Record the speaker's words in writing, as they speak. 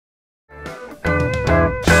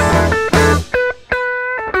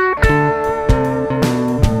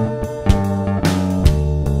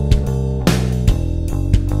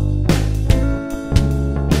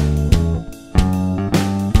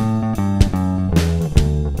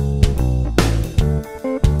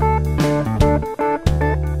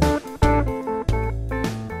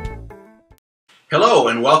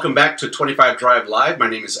And welcome back to 25 Drive Live. My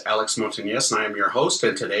name is Alex Montañez, and I am your host.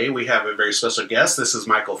 And today we have a very special guest. This is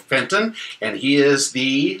Michael Fenton, and he is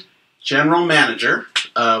the general manager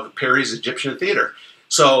of Perry's Egyptian Theater.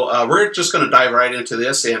 So we're just going to dive right into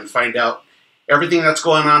this and find out everything that's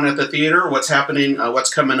going on at the theater, what's happening,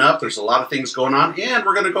 what's coming up. There's a lot of things going on, and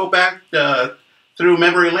we're going to go back through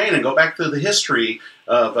memory lane and go back through the history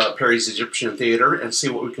of Perry's Egyptian Theater and see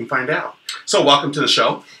what we can find out. So welcome to the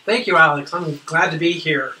show. Thank you, Alex. I'm glad to be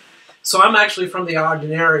here. So I'm actually from the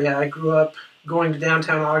Ogden area. I grew up going to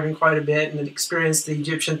downtown Ogden quite a bit and experienced the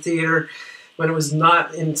Egyptian Theater when it was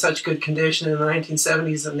not in such good condition in the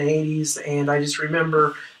 1970s and 80s. And I just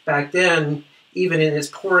remember back then, even in its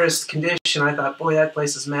poorest condition, I thought, boy, that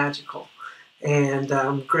place is magical. And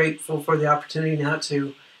I'm grateful for the opportunity now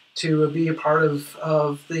to be a part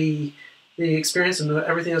of the experience and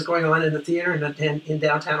everything that's going on in the theater and in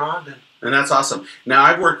downtown Ogden. And that's awesome. Now,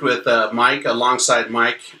 I've worked with Mike, alongside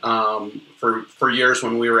Mike, for years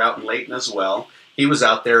when we were out in Layton as well. He was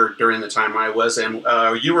out there during the time I was, and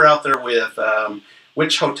you were out there with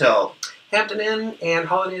which hotel? Hampton Inn and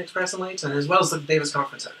Holiday Inn Express in Layton, as well as the Davis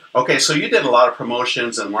Conference Center. Okay, so you did a lot of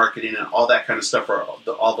promotions and marketing and all that kind of stuff for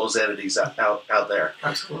all those entities out there.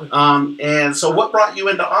 Absolutely. And so, what brought you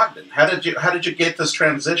into Ogden? How did you get this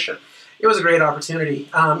transition? It was a great opportunity.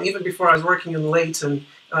 Even before I was working in Layton,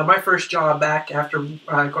 my first job back after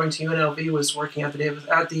going to UNLV was working at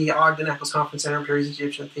the Ogden Eccles Conference Center, Perry's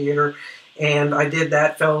Egyptian Theater, and I did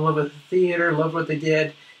that. Fell in love with the theater, loved what they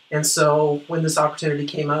did. And so when this opportunity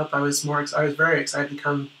came up, I was very excited to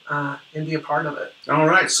come and be a part of it. All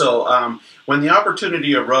right. So when the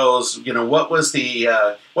opportunity arose, you know, what was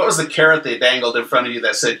the carrot they dangled in front of you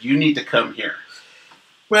that said you need to come here?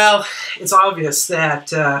 Well, it's obvious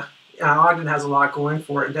that Ogden has a lot going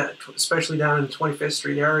for it, especially down in the 25th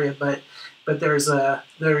Street area. But there's an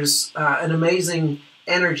amazing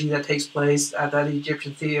energy that takes place at that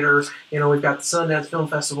Egyptian Theater. You know, we've got the Sundance Film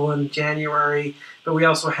Festival in January, but we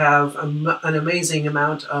also have an amazing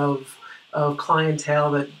amount of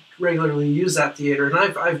clientele that regularly use that theater.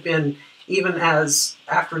 And I've been, even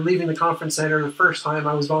after leaving the conference center the first time,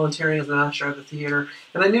 I was volunteering as an usher at the theater,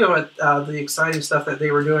 and I knew about the exciting stuff that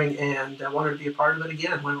they were doing, and I wanted to be a part of it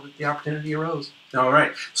again when the opportunity arose. All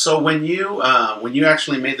right. So when you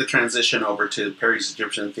actually made the transition over to Perry's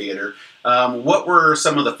Egyptian Theater, what were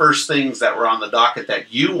some of the first things that were on the docket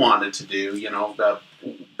that you wanted to do? You know,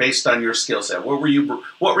 based on your skill set, what were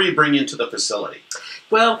you bringing to the facility?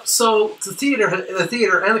 Well, so the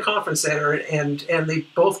theater and the conference center, and they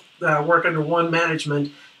both work under one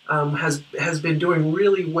management, has been doing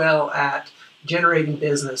really well at generating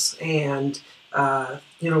business. And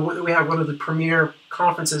you know, we have one of the premier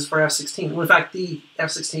conferences for F16. In fact, the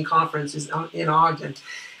F16 conference is in Ogden,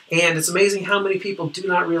 and it's amazing how many people do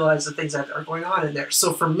not realize the things that are going on in there.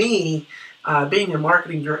 So for me, being a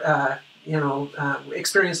marketing,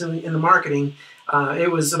 experience in the marketing,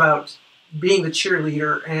 it was about being the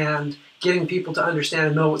cheerleader and getting people to understand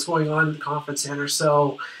and know what's going on in the conference center.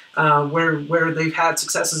 So where they've had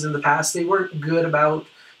successes in the past, they weren't good about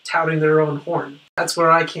touting their own horn. That's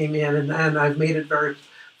where I came in, and I've made it very,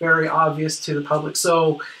 very obvious to the public.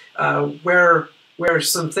 So where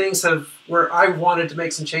some things where I wanted to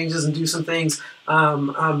make some changes and do some things,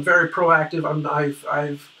 I'm very proactive.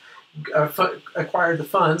 I've acquired the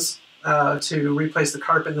funds to replace the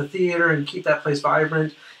carpet in the theater and keep that place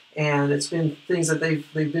vibrant. And it's been things that they've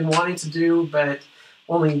been wanting to do, but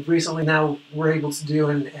only recently now we're able to do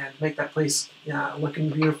and make that place looking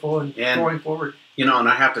beautiful and going forward. You know, and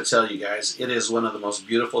I have to tell you guys, it is one of the most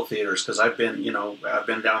beautiful theaters, because I've been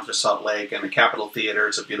down to Salt Lake and the Capitol Theater.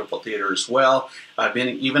 It's a beautiful theater as well. I've been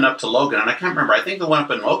even up to Logan, and I can't remember. I think the one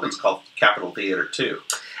up in Logan's called Capitol Theater too.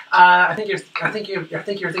 I think you're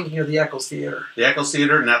thinking of the Eccles Theater. The Eccles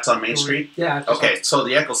Theater, and that's on Main Street. Yeah. Okay, so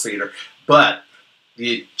the Eccles Theater, but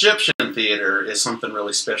the Egyptian Theater is something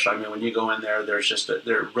really special. I mean, when you go in there, there's just a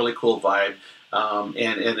really cool vibe, and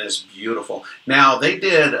it's beautiful. Now, they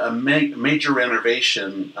did a major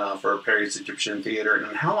renovation for Perry's Egyptian Theater,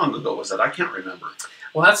 and how long ago was that? I can't remember.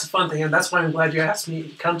 Well, that's the fun thing, and that's why I'm glad you asked me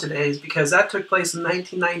to come today, is because that took place in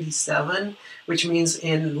 1997, which means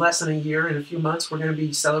in less than a year, in a few months, we're going to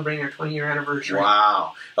be celebrating our 20-year anniversary.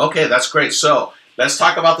 Wow. Okay, that's great. So let's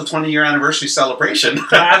talk about the 20-year anniversary celebration.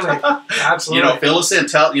 Absolutely. You know, fill us in.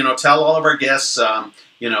 Tell all of our guests,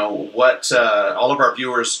 what all of our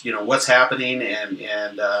viewers, what's happening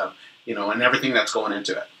and everything that's going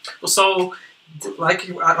into it. Well, so like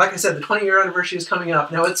I said, the 20-year anniversary is coming up.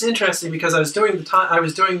 Now, it's interesting because I was doing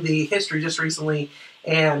the history just recently,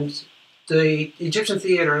 and the Egyptian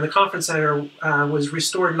Theater and the Conference Center was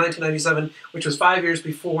restored in 1997, which was 5 years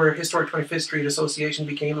before Historic 25th Street Association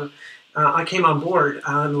became. I came on board.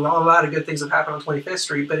 A lot of good things have happened on 25th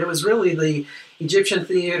Street, but it was really the Egyptian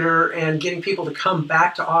Theater and getting people to come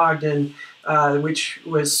back to Ogden, which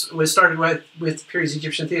was started with Perry's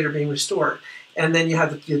Egyptian Theater being restored. And then you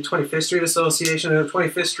had the 25th Street Association and the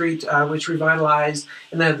 25th Street, which revitalized,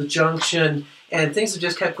 and then the Junction, and things have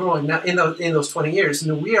just kept growing now in those 20 years.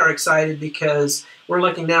 And we are excited because we're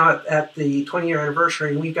looking now at the 20-year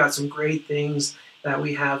anniversary, and we've got some great things that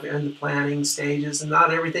we have in the planning stages, and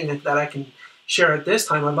not everything that I can share at this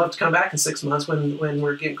time. I'd love to come back in 6 months when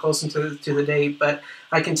we're getting closer to the date, but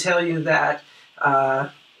I can tell you that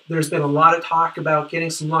there's been a lot of talk about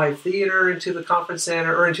getting some live theater into the conference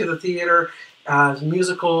center or into the theater,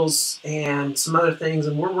 musicals and some other things,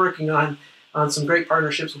 and we're working on some great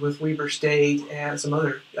partnerships with Weber State and some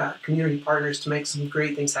other community partners to make some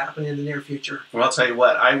great things happen in the near future. Well, I'll tell you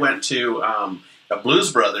what, I went to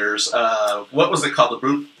Blues Brothers, what was it called?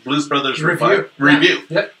 The Blues Brothers Review. Review.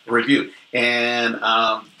 Yeah. Yep. Review. And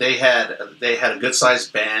they had a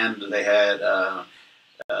good-sized band. They had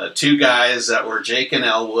two guys that were Jake and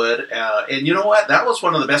Elwood. And you know what? That was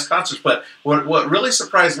one of the best concerts. But what really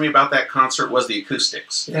surprised me about that concert was the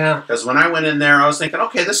acoustics. Yeah. Because when I went in there, I was thinking,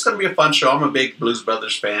 okay, this is going to be a fun show. I'm a big Blues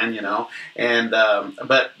Brothers fan, you know. And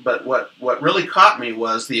but what really caught me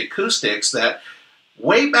was the acoustics that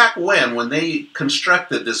way back when they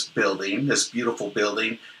constructed this building, this beautiful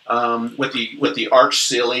building, with the arch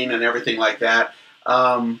ceiling and everything like that,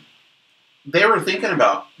 they were thinking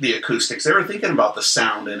about the acoustics. They were thinking about the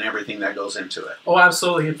sound and everything that goes into it. Oh,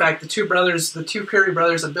 absolutely. In fact, the two Perry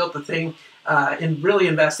brothers that built the thing and really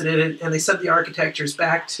invested in it, and they sent the architectures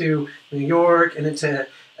back to New York and into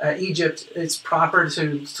Egypt. It's proper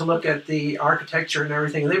to look at the architecture and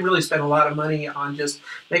everything. And they really spent a lot of money on just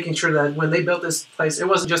making sure that when they built this place, it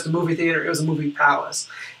wasn't just a movie theater, it was a movie palace.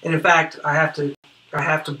 And in fact, I have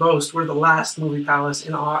to boast, we're the last movie palace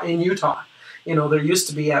in Utah. You know, there used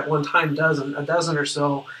to be at one time a dozen or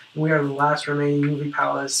so, and we are the last remaining movie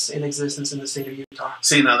palace in existence in the state of Utah.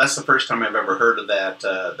 See, now that's the first time I've ever heard of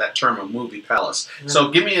that term, a movie palace. Yeah. So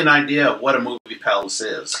give me an idea of what a movie palace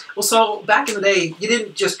is. Well, so back in the day, you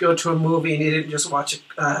didn't just go to a movie and you didn't just watch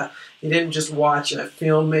a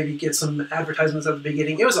film, maybe get some advertisements at the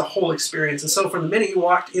beginning. It was a whole experience. And so from the minute you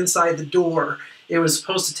walked inside the door, it was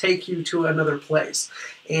supposed to take you to another place.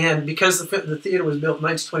 And because the theater was built in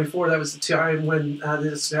 1924, that was the time when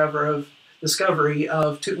the discovery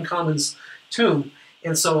of Tutankhamun's tomb.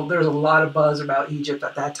 And so there was a lot of buzz about Egypt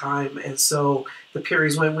at that time. And so the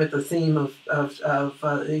Perrys went with the theme of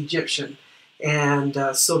the Egyptian. And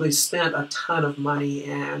so they spent a ton of money,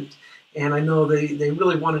 and I know they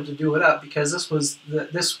really wanted to do it up, because this was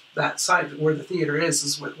that site where the theater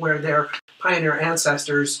is where their pioneer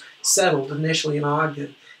ancestors settled initially in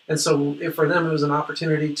Ogden. And so for them, it was an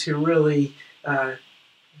opportunity to really,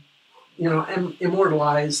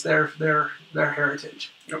 immortalize their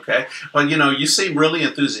heritage. Okay. Well, you seem really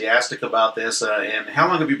enthusiastic about this. And how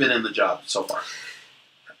long have you been in the job so far?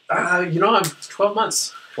 I'm 12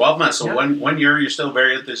 months. 12 months. So yep. one year, you're still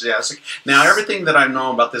very enthusiastic. Now, everything that I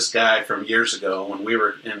know about this guy from years ago when we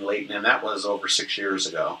were in Layton, and that was over 6 years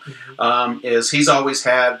ago, mm-hmm. Is he's always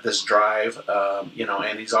had this drive,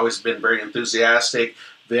 and he's always been very enthusiastic,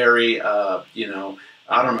 very,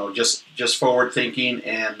 just forward thinking.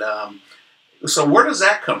 And so where does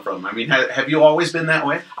that come from? I mean, have you always been that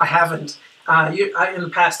way? I haven't. In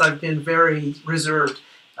the past, I've been very reserved.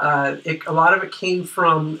 A lot of it came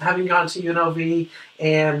from having gone to UNLV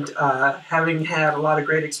and having had a lot of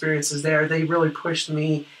great experiences there. They really pushed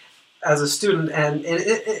me as a student, and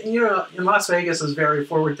in Las Vegas is very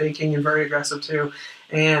forward thinking and very aggressive too.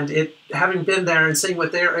 And having been there and seeing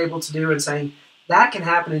what they're able to do and saying that can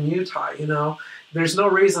happen in Utah, there's no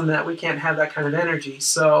reason that we can't have that kind of energy.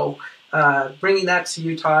 So bringing that to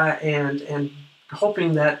Utah and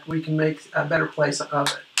hoping that we can make a better place of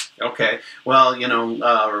it. Okay. Well,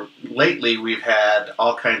 lately we've had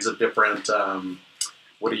all kinds of different,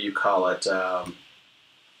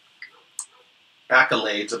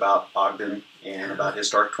 accolades about Ogden and about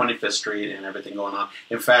Historic 25th Street and everything going on.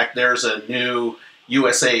 In fact, there's a new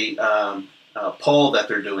USA poll that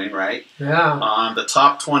they're doing, right? Yeah. On the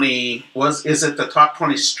top 20, is it the top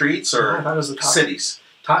 20 streets or that was the top, cities?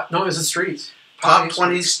 No, it was the streets. Top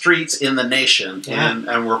 20 streets in the nation, yeah.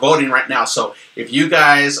 and we're voting right now. So if you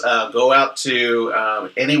guys go out to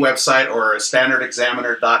any website or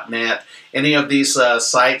standardexaminer.net, any of these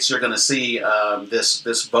sites, you're going to see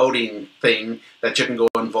this voting thing that you can go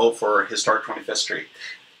and vote for Historic 25th Street.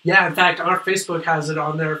 Yeah, in fact, our Facebook has it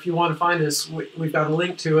on there. If you want to find us, we've got a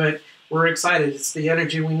link to it. we're excited. It's the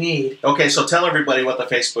energy we need. Okay, so tell everybody what the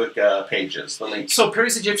Facebook page is, the link. So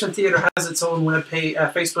Perry's Egyptian Theater has its own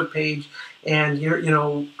Facebook page, and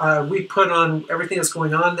we put on everything that's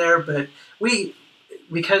going on there. But we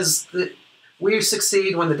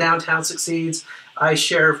succeed when the downtown succeeds. I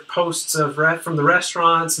share posts from the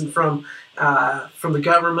restaurants and from the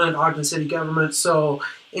government, Ogden City government. So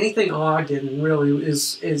anything Ogden really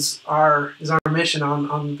is our mission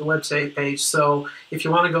on the website page. So if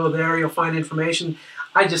you want to go there, you'll find information.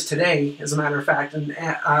 I just today, as a matter of fact, and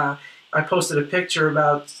I posted a picture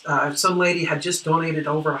about some lady had just donated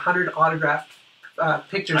over 100 autographed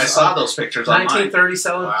pictures. I saw those pictures 1930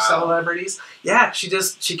 online. celebrities. Yeah,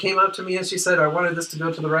 she came up to me and she said, I wanted this to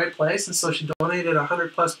go to the right place, and so she donated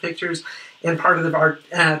 100+ pictures. And part of our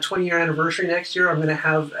 20-year anniversary next year, I'm going to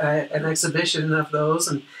have an exhibition of those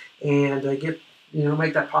and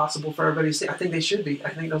make that possible for everybody to see. I think they should be. I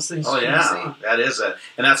think those things. Oh yeah, that is it,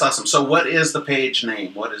 and that's awesome. So, what is the page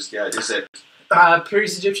name? What is it?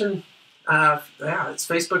 Perry's Egyptian. It's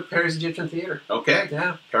Facebook, Perry's Egyptian Theater. Okay.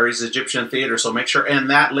 Yeah. Perry's Egyptian Theater. So make sure, and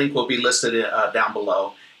that link will be listed down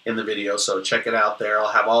below in the video. So check it out there.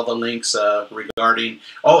 I'll have all the links regarding.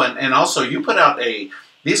 Oh, and also you put out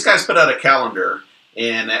these guys put out a calendar,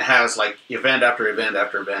 and it has like event after event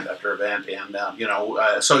after event after event, and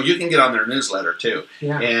so you can get on their newsletter too.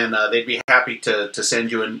 Yeah. And they'd be happy to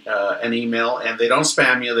send you an email, and they don't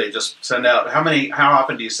spam you. They just send out how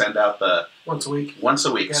often do you send out the once a week. Once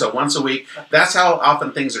a week. Yeah. So once a week. That's how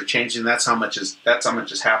often things are changing. That's how much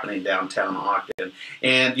is happening downtown Ogden.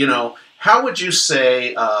 And how would you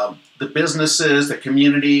say the businesses, the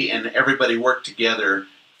community, and everybody work together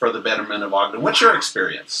for the betterment of Ogden? What's your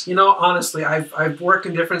experience? Honestly, I've worked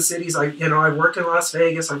in different cities. I've worked in Las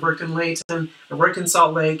Vegas. I've worked in Layton. I've worked in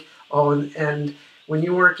Salt Lake. Oh, and when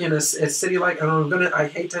you work in a city like, I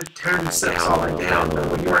hate to turn Salt Lake down, but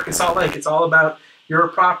when you work in Salt Lake, it's all about your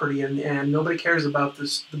property, and nobody cares about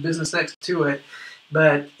the business next to it.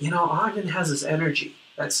 But Ogden has this energy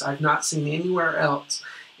that's I've not seen anywhere else,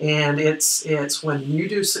 and it's when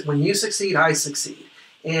you succeed, I succeed.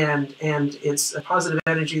 And it's a positive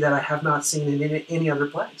energy that I have not seen in any other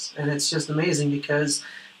place, and it's just amazing because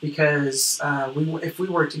if we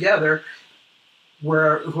work together,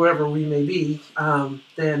 whoever we may be,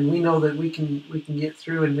 then we know that we can get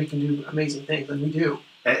through and we can do amazing things, and we do.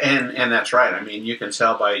 And that's right. I mean, you can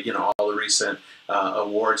tell by all the recent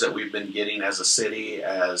awards that we've been getting as a city,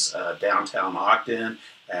 as downtown Ogden,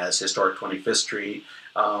 as historic 25th Street.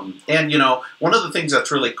 And one of the things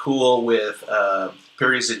that's really cool with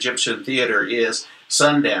Perry's Egyptian Theater is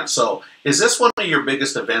Sundance. So is this one of your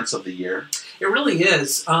biggest events of the year? It really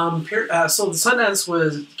is. So the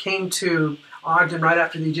Sundance came to Ogden right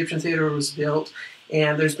after the Egyptian Theater was built,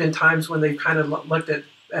 and there's been times when they've kind of looked at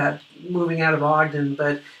moving out of Ogden,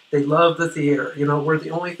 but they love the theater. We're the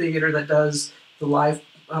only theater that does the live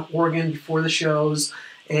organ before the shows,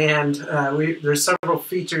 and there's several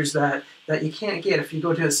features that you can't get if you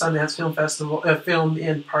go to a Sundance Film Festival, film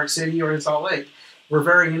in Park City or in Salt Lake. We're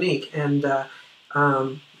very unique, and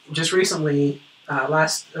just recently, in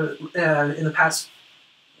the past,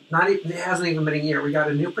 it hasn't even been a year, we got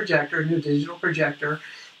a new digital projector,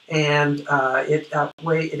 and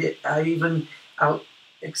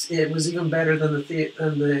it was even better than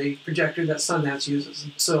the projector that Sundance uses.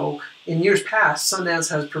 So in years past, Sundance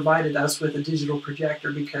has provided us with a digital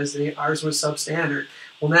projector because ours was substandard.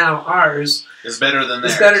 Well, now ours is better than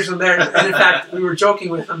theirs. It's better than theirs. And in fact, we were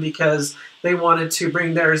joking with them because they wanted to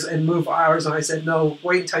bring theirs and move ours, and I said, no,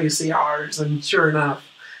 wait until you see ours. And sure enough,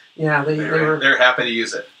 yeah, they're happy to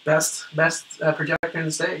use it. Best projector in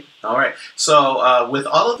the state. All right. So with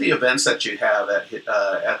all of the events that you have at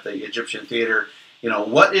the Egyptian Theater,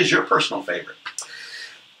 what is your personal favorite?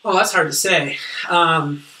 Oh, that's hard to say.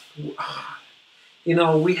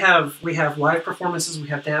 We have live performances, we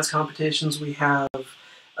have dance competitions, we have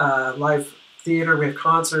live theater, we have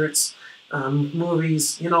concerts,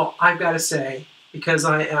 movies. I've got to say, because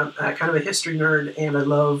I am kind of a history nerd and I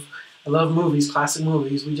love movies, classic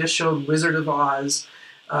movies. We just showed Wizard of Oz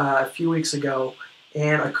a few weeks ago,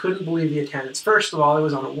 and I couldn't believe the attendance. First of all, it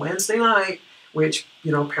was on a Wednesday night, which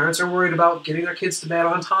parents are worried about getting their kids to bed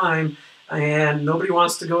on time, and nobody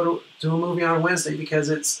wants to go to a movie on a Wednesday because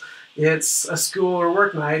it's a school or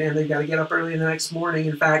work night, and they've got to get up early the next morning.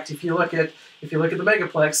 In fact, if you look at the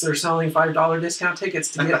Megaplex, they're selling $5 discount tickets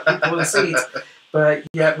to get people the seats. But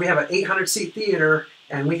yet we have an 800-seat theater,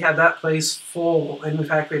 and we had that place full. And in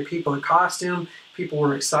fact, we had people in costume. People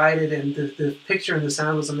were excited, and the picture and the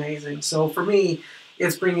sound was amazing. So for me,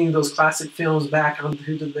 it's bringing those classic films back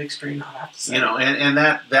onto the big screen, I have to say. You know, and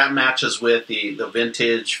that matches with the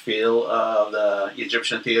vintage feel of the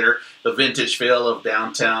Egyptian theater, the vintage feel of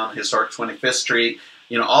downtown historic 25th Street.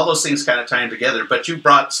 You know, all those things kind of tying together. But you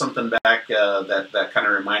brought something back that kind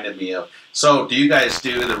of reminded me of. So, do you guys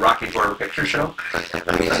do the Rocky Horror Picture Show? We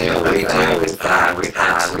do. We've had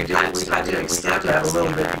to extend that a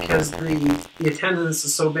little bit because the attendance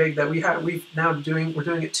is so big that we're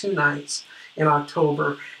doing it 2 nights in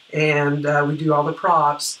October, and we do all the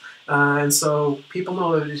props, and so people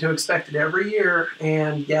know to expect it every year.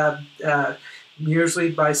 And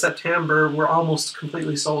usually by September we're almost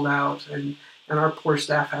completely sold out, and our poor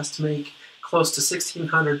staff has to make close to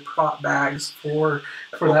 1,600 prop bags for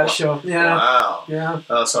that show. Yeah. Wow. Yeah.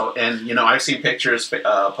 So, and you know, I've seen pictures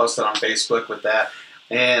posted on Facebook with that,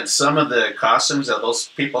 and some of the costumes that those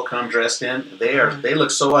people come dressed in, they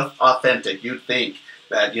look so authentic. You'd think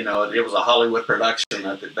that, you know, it was a Hollywood production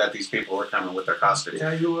that these people were coming with their costumes.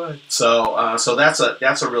 Yeah, you would. So, so that's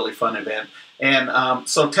a really fun event. And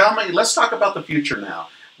so, tell me, let's talk about the future now.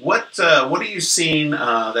 What are you seeing you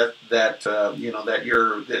know, that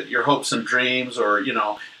your hopes and dreams, or, you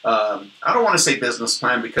know, I don't want to say business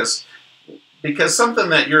plan because something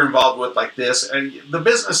that you're involved with like this, and the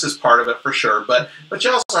business is part of it for sure, but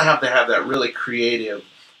you also have to have that really creative,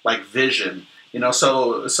 like, vision, you know.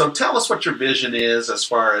 So tell us what your vision is as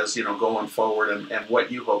far as, you know, going forward, and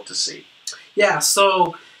what you hope to see. Yeah.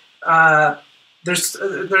 So there's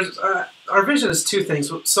our vision is 2 things.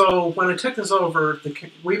 So when I took this over, the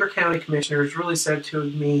Weber County Commissioners really said to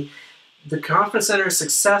me, the conference center is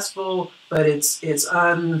successful, but it's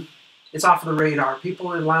off of the radar.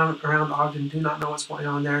 People around Ogden do not know what's going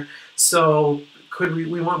on there. So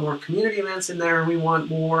we want more community events in there. We want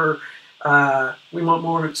more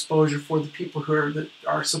exposure for the people who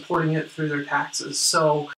are supporting it through their taxes.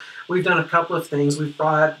 So we've done a couple of things. We've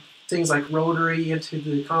brought things like Rotary into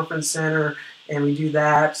the conference center, and we do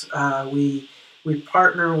that. We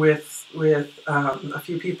partner with a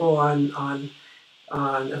few people on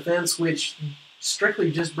events which strictly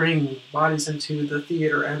just bring bodies into the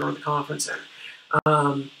theater and or the conference center.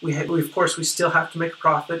 Of course, we still have to make a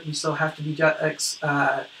profit. We still have to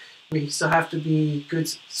be good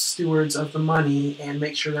stewards of the money and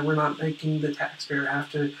make sure that we're not making the taxpayer have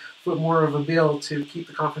to foot more of a bill to keep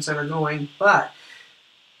the conference center going. But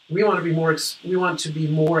we want to be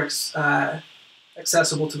more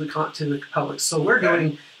accessible to the public. So we're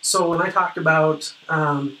doing. So when I talked about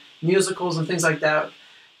musicals and things like that,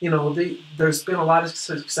 you know, there's been a lot of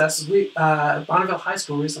successes. Bonneville High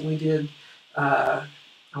School recently did. I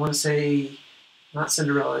want to say, not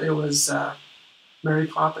Cinderella. It was Mary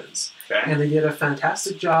Poppins, and they did a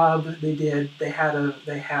fantastic job. They had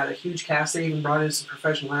a huge cast. They even brought in some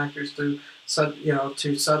professional actors to sub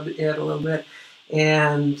it a little bit.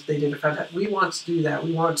 And they did a fantastic. We want to do that.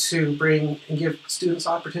 We want to bring and give students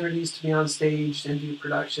opportunities to be on stage and do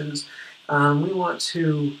productions. We want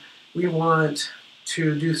to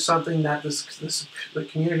do something that the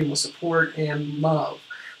community will support and love.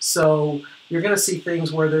 So you're going to see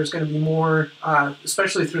things where there's going to be more,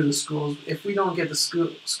 especially through the schools. If we don't get the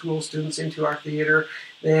school students into our theater,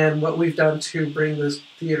 then what we've done to bring this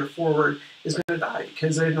theater forward is going to die,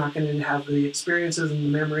 because they're not going to have the experiences and the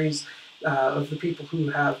memories of the people who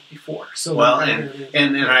have before. So well,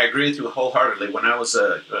 and I agree with you wholeheartedly. When I was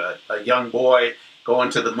a young boy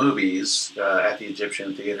going to the movies at the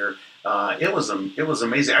Egyptian Theater, it was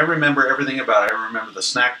amazing. I remember everything about it. I remember the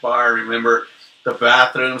snack bar. I remember the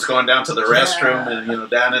bathrooms, going down to the restroom, and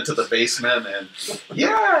down into the basement, and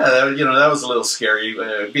that was a little scary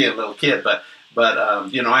being a little kid, but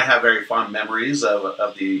I have very fond memories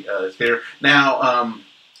of the theater. Now,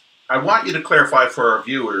 I want you to clarify for our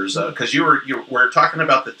viewers, because you were talking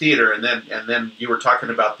about the theater, and then you were talking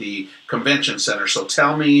about the convention center. So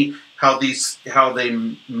tell me how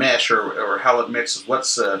they mesh, or how it mixes.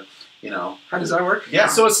 What's how does that work? Yeah.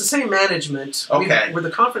 So it's the same management. Okay. Where the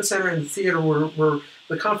conference center and the theater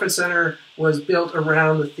the conference center was built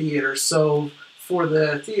around the theater. So for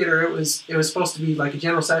the theater, it was supposed to be like a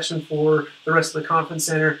general session for the rest of the conference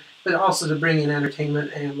center, but also to bring in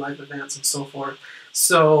entertainment and live events and so forth.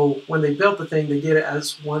 So when they built the thing, they did it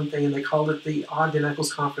as one thing, and they called it the Ogden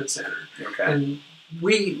Eccles Conference Center. Okay. And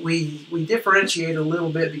we differentiate a little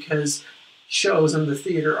bit because shows in the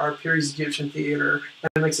theater are Perry's Egyptian Theater, and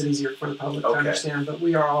it makes it easier for the public to understand. But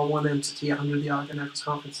we are all one entity under the Ogden Eccles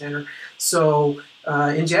Conference Center. So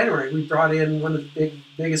in January, we brought in one of the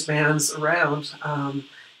biggest bands around,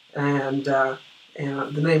 and the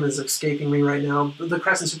name is escaping me right now, the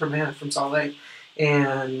Crescent Superman from Salt Lake.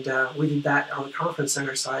 And we did that on the conference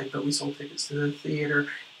center side, but we sold tickets to the theater.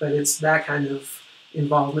 But it's that kind of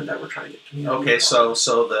involvement that we're trying to get community. Okay, involved.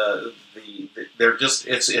 so they're just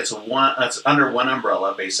it's under one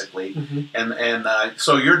umbrella basically, and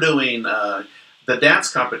so you're doing the dance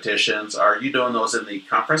competitions. Are you doing those in the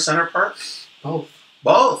conference center part? Both.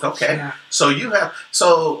 Both. Okay. Yeah. So you have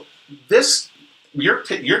this. You're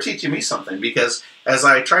teaching me something, because as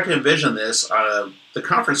I try to envision this, the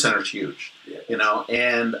conference center is huge, you know,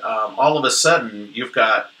 and all of a sudden you've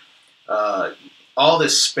got all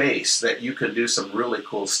this space that you can do some really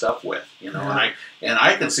cool stuff with, you know, Yeah. and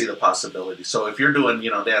I can see the possibility. So if you're doing,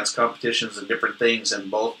 you know, dance competitions and different things in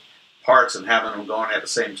both parts and having them going at the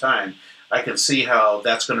same time, I can see how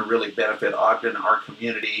that's going to really benefit Ogden, our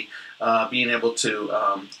community, being able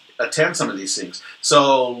to attend some of these things.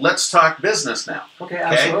 So let's talk business now. Okay,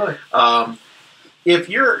 absolutely. If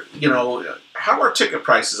you're, you know, how are ticket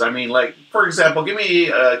prices? I mean, like, for example, give me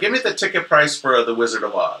the ticket price for the Wizard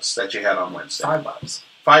of Oz that you had on Wednesday. $5.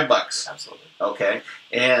 $5. Absolutely. Okay.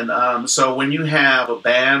 And so when you have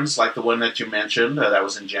bands like the one that you mentioned, that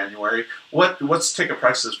was in January, what's ticket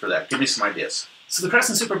prices for that? Give me some ideas. So the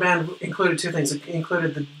Crescent Super Band included two things. It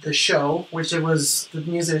included the show, which it was the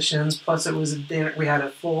musicians, plus it was a dinner. We had a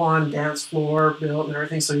full-on dance floor built and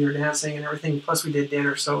everything, so you were dancing and everything. Plus we did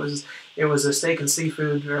dinner, so it was a steak and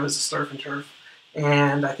seafood. There was a surf and turf,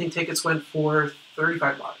 and I think tickets went for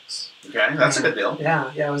 $35. Okay, that's a good deal.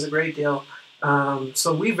 Yeah, it was a great deal.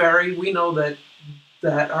 So we vary. We know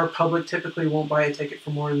that our public typically won't buy a ticket for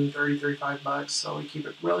more than $35, so we keep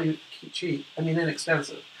it really cheap. I mean,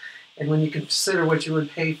 inexpensive. And when you consider what you would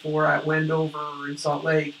pay for at Wendover or in Salt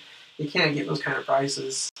Lake, you can't get those kind of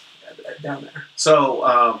prices down there.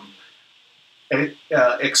 So,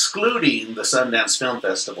 excluding the Sundance Film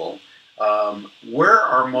Festival, where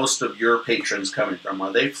are most of your patrons coming from?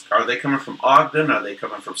 Are they coming from Ogden? Are they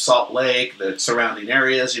coming from Salt Lake, the surrounding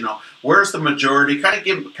areas? You know, where's the majority? Kind of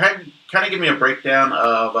give me a breakdown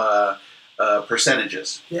of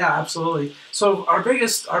percentages. Yeah, absolutely. So our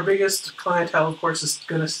biggest clientele, of course, is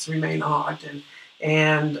going to remain Ogden,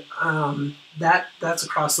 and that's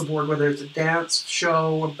across the board, whether it's a dance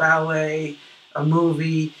show, a ballet, a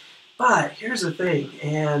movie. But here's the thing,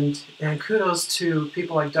 and kudos to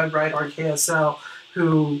people like Doug Wright on KSL,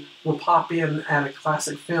 who will pop in at a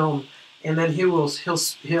classic film, and then he'll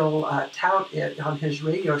tout it on his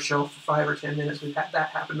radio show for 5 or 10 minutes. We've had that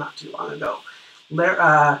happen not too long ago.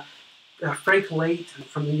 Frank Layton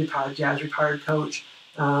from the Utah Jazz, retired coach.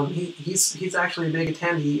 He's actually a big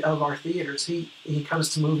attendee of our theaters. He comes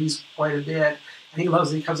to movies quite a bit, and he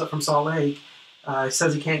loves it. He comes up from Salt Lake. He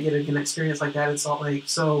says he can't get an experience like that in Salt Lake.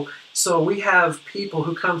 So we have people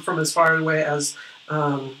who come from as far away as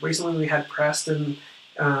recently we had Preston,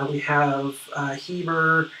 we have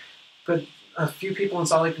Heber, but a few people in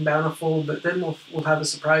Salt Lake and Bountiful. But then we'll have a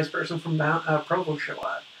surprise person from Provo show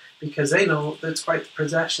up, because they know that's quite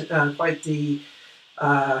the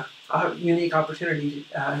unique opportunity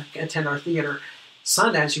to attend our theater.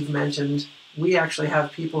 Sundance, you've mentioned, we actually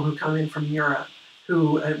have people who come in from Europe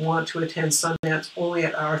who want to attend Sundance only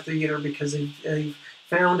at our theater because they've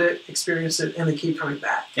found it, experienced it, and they keep coming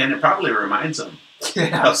back. And it probably reminds them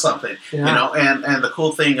Yeah. of something, Yeah. you know. And the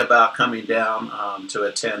cool thing about coming down to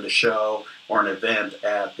attend a show or an event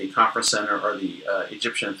at the conference center or the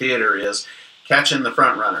Egyptian Theater is catching the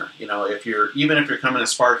front runner. You know, even if you're coming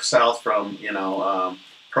as far south from, you know,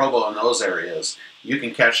 Provo and those areas, you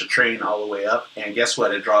can catch a train all the way up, and guess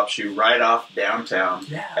what? It drops you right off downtown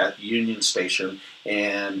at the Union Station,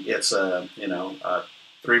 and it's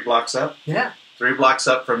 3 blocks up. Yeah. 3 blocks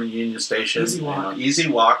up from the Union Station. Easy walk. You know, easy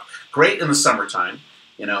walk. Great in the summertime.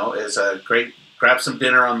 You know, it's a great. Grab some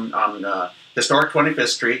dinner on historic 25th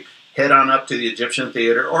Street. Head on up to the Egyptian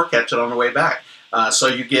Theater, or catch it on the way back. So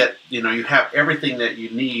you get, you know, you have everything that you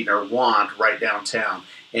need or want right downtown,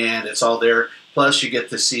 and it's all there. Plus, you get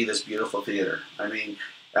to see this beautiful theater. I mean,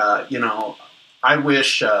 you know, I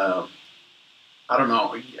wish. I don't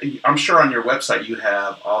know. I'm sure on your website you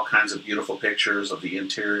have all kinds of beautiful pictures of the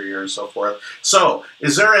interior and so forth. So,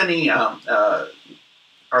 is there any?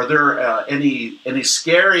 Are there any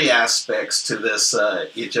scary aspects to this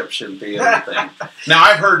Egyptian theater thing? Now,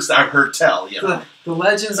 I've heard tell. You know, the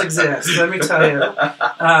legends exist. Let me tell you,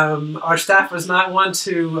 our staff is not one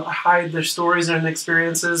to hide their stories and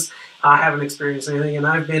experiences. I haven't experienced anything, and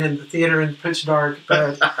I've been in the theater in pitch dark,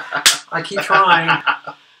 but I keep trying.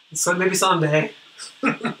 So maybe someday.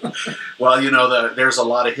 Well, you know, there's a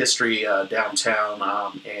lot of history downtown,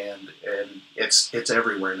 and it's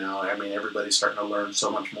everywhere now. I mean, everybody's starting to learn so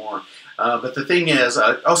much more. But the thing is,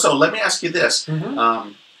 also, let me ask you this.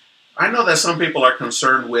 Mm-hmm. I know that some people are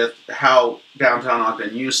concerned with how downtown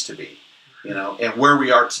Ogden used to be, you know, and where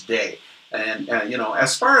we are today. And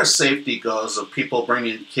as far as safety goes, of people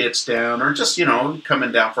bringing kids down or just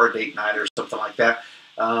coming down for a date night or something like that.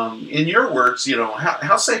 In your words,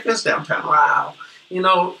 how safe is downtown? Wow,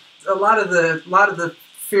 a lot of the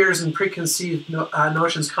fears and preconceived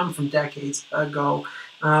notions come from decades ago.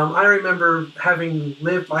 I remember having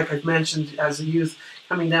lived, like I've mentioned, as a youth,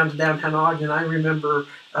 coming down to downtown Ogden. I remember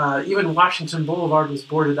even Washington Boulevard was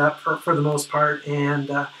boarded up for the most part, and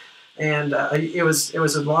it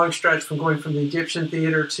was a long stretch from going from the Egyptian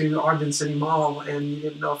Theater to Ogden City Mall, and you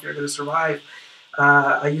didn't know if you were going to survive.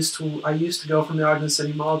 I used to go from the Ogden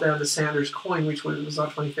City Mall down to Sanders Coin, which was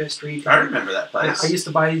on 25th Street. I remember that place. I used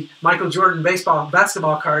to buy Michael Jordan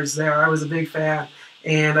basketball cards there. I was a big fan,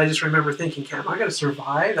 and I just remember thinking, "Am I going to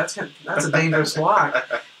survive? That's a dangerous walk."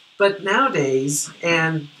 But nowadays,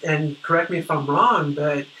 and correct me if I'm wrong,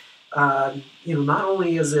 but not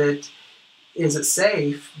only is it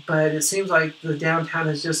safe, but it seems like the downtown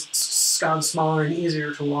has just gotten smaller and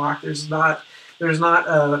easier to walk. There's not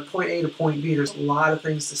a point A to point B. There's a lot of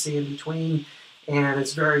things to see in between, and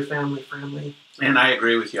it's very family friendly. And I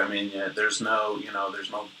agree with you. I mean, there's no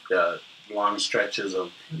long stretches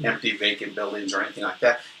of empty, vacant buildings or anything like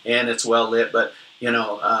that, and it's well lit. But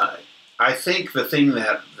I think the thing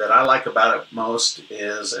that I like about it most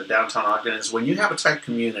is downtown Ogden is when you have a tight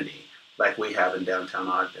community like we have in downtown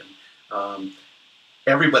Ogden.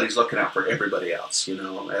 Everybody's looking out for everybody else.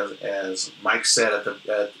 As Mike said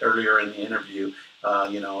earlier in the interview,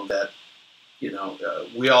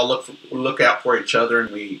 we all look out for each other,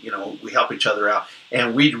 and we help each other out,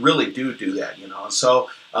 and we really do that. And so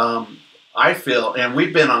I feel, and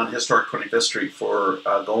we've been on Historic 25th Street for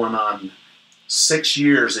going on 6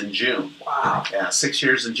 years in June. Wow. Yeah, 6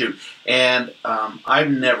 years in June. And I've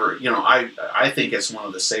never, I think it's one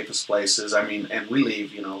of the safest places. I mean, and we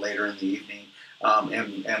leave, later in the evening.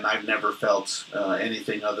 And I've never felt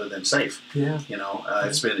anything other than safe. Yeah.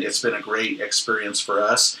 It's been a great experience for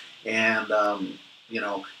us, and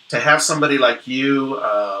to have somebody like you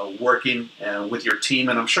working with your team,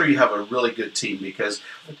 and I'm sure you have a really good team, because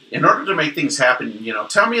in order to make things happen,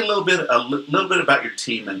 tell me a little bit about your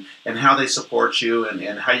team and how they support you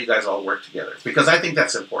and how you guys all work together, because I think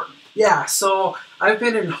that's important. Yeah. So I've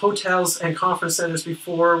been in hotels and conference centers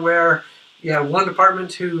before where you have one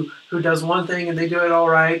department who does one thing and they do it all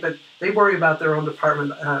right, but they worry about their own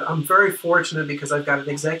department. I'm very fortunate because I've got an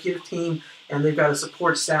executive team and they've got a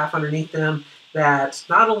support staff underneath them that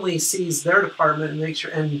not only sees their department and makes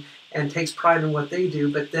sure and takes pride in what they do,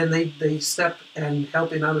 but then they step and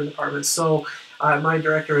help in other departments. So my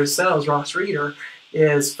director of sales, Ross Reeder,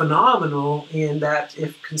 is phenomenal in that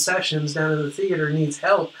if concessions down in the theater needs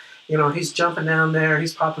help, he's jumping down there,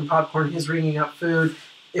 he's popping popcorn, he's ringing up food.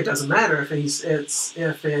 It doesn't matter if it's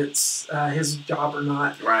his job or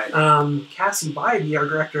not. Right. Cassie Bybee, our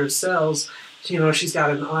director of sales, she's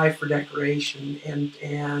got an eye for decoration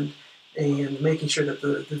and making sure that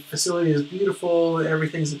the facility is beautiful,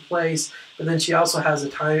 everything's in place. But then she also has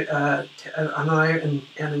an eye and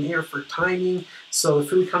an ear for timing, so the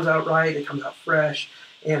food comes out right, it comes out fresh,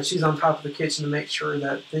 and she's on top of the kitchen to make sure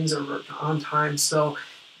that things are on time. So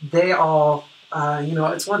they all,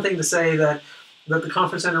 it's one thing to say that the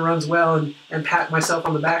conference center runs well and pat myself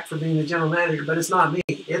on the back for being the general manager, but it's not me.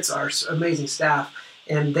 It's our amazing staff,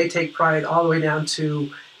 and they take pride all the way down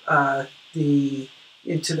to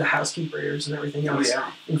into the housekeepers and everything else. Oh,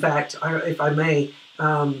 yeah. In fact, if I may,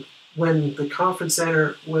 when the conference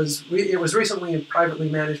center was recently privately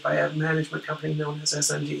managed by a management company known as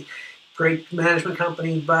SMG, great management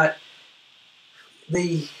company, but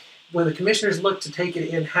when the commissioners looked to take it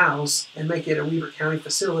in-house and make it a Weber County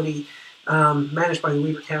facility, managed by the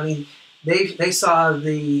Weber County, they saw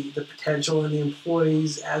the potential in the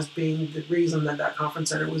employees as being the reason that conference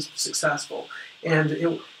center was successful.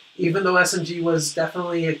 And even though SMG was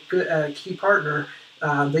definitely a key partner,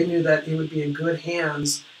 they knew that it would be in good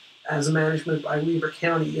hands as a management by Weber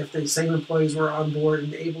County if the same employees were on board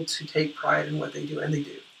and able to take pride in what they do, and they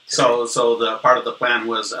do. So the part of the plan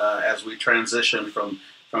was as we transition from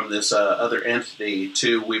this other entity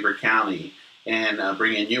to Weber County, and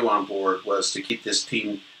bringing you on board, was to keep this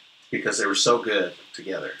team, because they were so good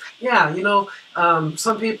together. Yeah,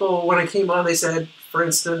 some people, when I came on, they said, for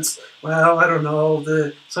instance, well, I don't know,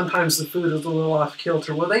 sometimes the food is a little off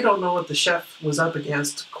kilter. Well, they don't know what the chef was up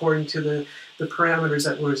against according to the parameters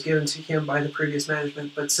that was given to him by the previous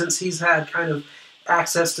management. But since he's had kind of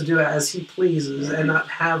access to do it as he pleases and not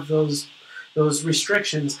have those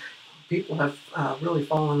restrictions, people have really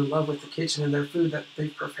fallen in love with the kitchen and their food that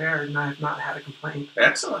they've prepared, and I have not had a complaint.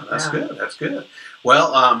 Excellent. That's good. That's good.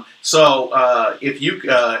 Well, so if you,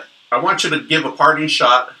 I want you to give a parting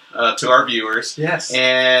shot to our viewers. Yes.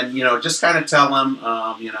 And just kind of tell them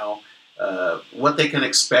what they can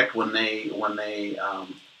expect when they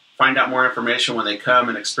find out more information, when they come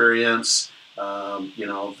and experience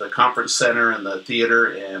the conference center and the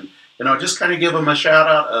theater, and just kind of give them a shout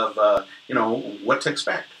out of what to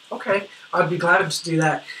expect. Okay, I'd be glad to do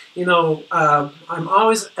that. I'm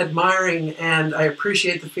always admiring and I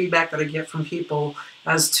appreciate the feedback that I get from people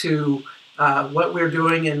as to what we're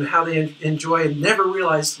doing and how they enjoy, and never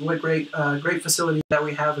realized what great facility that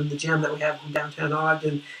we have in the gym that we have in downtown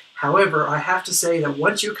Ogden. However, I have to say that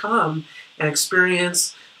once you come and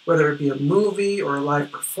experience, whether it be a movie or a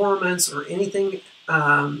live performance or anything,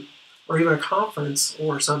 or even a conference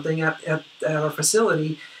or something at our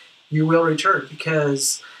facility, you will return,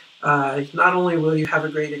 because not only will you have a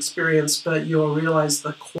great experience, but you'll realize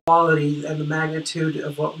the quality and the magnitude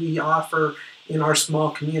of what we offer in our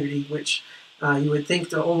small community, which you would think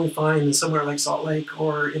to only find in somewhere like Salt Lake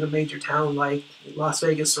or in a major town like Las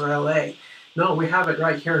Vegas or LA. No, we have it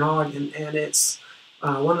right here in Ogden, and it's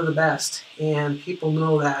one of the best, and people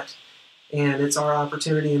know that, and it's our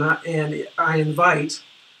opportunity, and I invite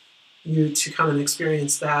you to come and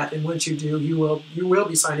experience that. And once you do, you will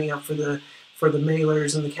be signing up for the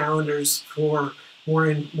mailers and the calendars for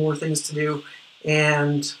more things to do,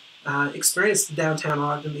 and experience the downtown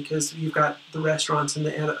Ogden, because you've got the restaurants and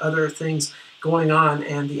the other things going on,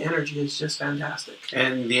 and the energy is just fantastic.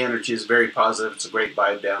 And the energy is very positive. It's a great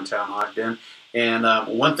vibe downtown Ogden. And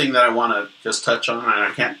one thing that I want to just touch on, and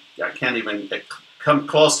I can't even come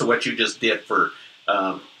close to what you just did for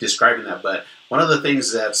describing that, but one of the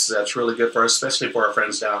things that's really good for us, especially for our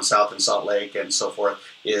friends down south in Salt Lake and so forth,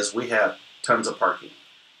 is we have tons of parking,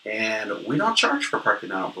 and we don't charge for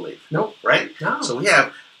parking. I don't believe. Nope. Right? No. So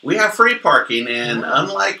we have free parking, and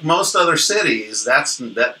unlike most other cities,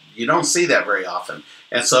 that you don't see that very often.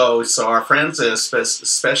 And so our friends,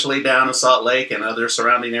 especially down in Salt Lake and other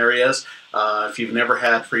surrounding areas, if you've never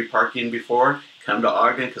had free parking before, come to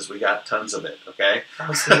Ogden, because we got tons of it. Okay.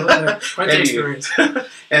 Absolutely. Quite the experience.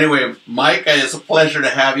 Anyway, Mike, it's a pleasure to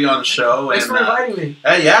have you on the show. Thanks for inviting me.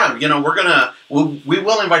 Yeah, we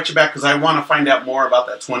will invite you back, because I want to find out more about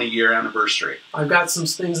that 20-year anniversary. I've got some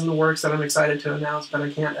things in the works that I'm excited to announce, but I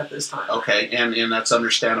can't at this time. Okay, and that's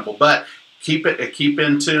understandable. But keep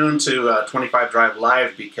in tune to 25 Drive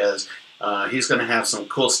Live, because he's going to have some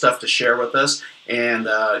cool stuff to share with us. And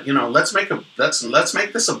let's make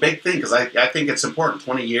this a big thing, because I think it's important.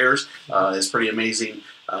 20 years is pretty amazing.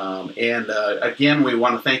 Again, we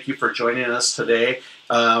want to thank you for joining us today.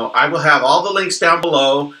 I will have all the links down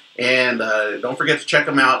below, and don't forget to check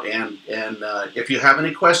them out. And if you have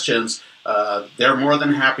any questions, they're more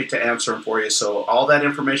than happy to answer them for you. So all that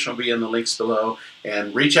information will be in the links below,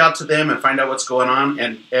 and reach out to them and find out what's going on,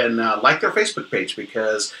 and like their Facebook page,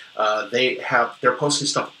 because they're posting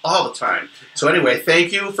stuff all the time. So anyway,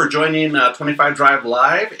 thank you for joining 25 Drive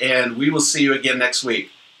Live, and we will see you again next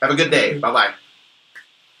week. Have a good day. Bye-bye.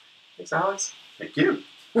 Thanks, Alex. Thank you.